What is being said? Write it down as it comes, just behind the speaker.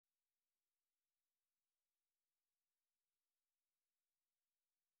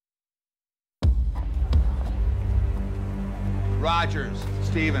Rogers,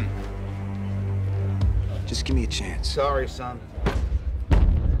 Stephen. Just give me a chance. Sorry, son.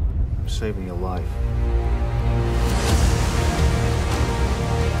 I'm saving your life.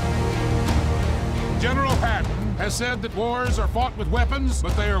 General Patton has said that wars are fought with weapons,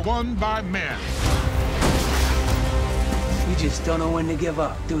 but they are won by men. You just don't know when to give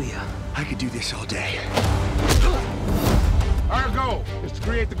up, do you? I could do this all day. Our goal is to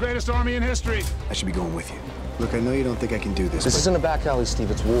create the greatest army in history. I should be going with you. Look, I know you don't think I can do this. This isn't a back alley,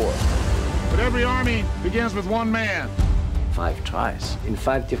 Steve. It's war. But every army begins with one man. 5 tries in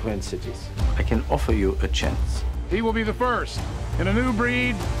 5 different cities. I can offer you a chance. He will be the first in a new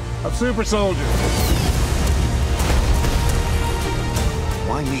breed of super soldiers.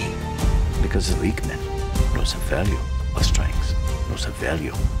 Why me? Because the weak man knows the value of strength, knows the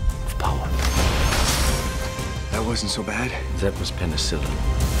value of power. That wasn't so bad. That was penicillin.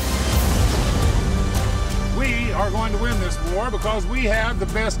 We are going to win this war because we have the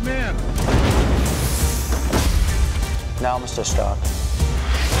best men. Now, Mr. Stark.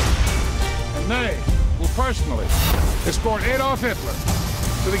 And they will personally escort Adolf Hitler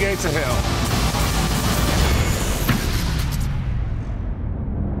to the gates of hell.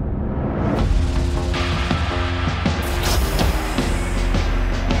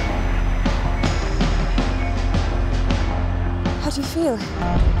 How do you feel?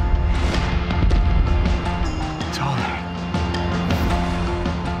 It's all right.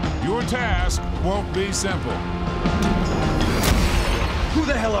 Your task won't be simple. Who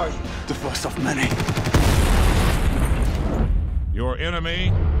the hell are you? The first of many. Your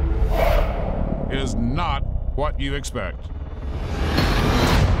enemy is not what you expect.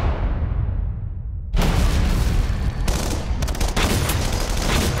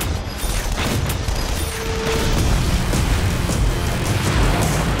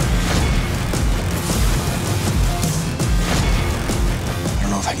 I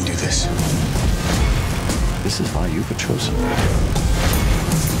don't know if I can do this. This is why you were chosen.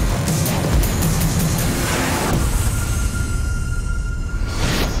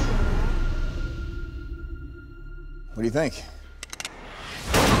 What do you think?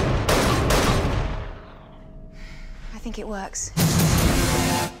 I think it works.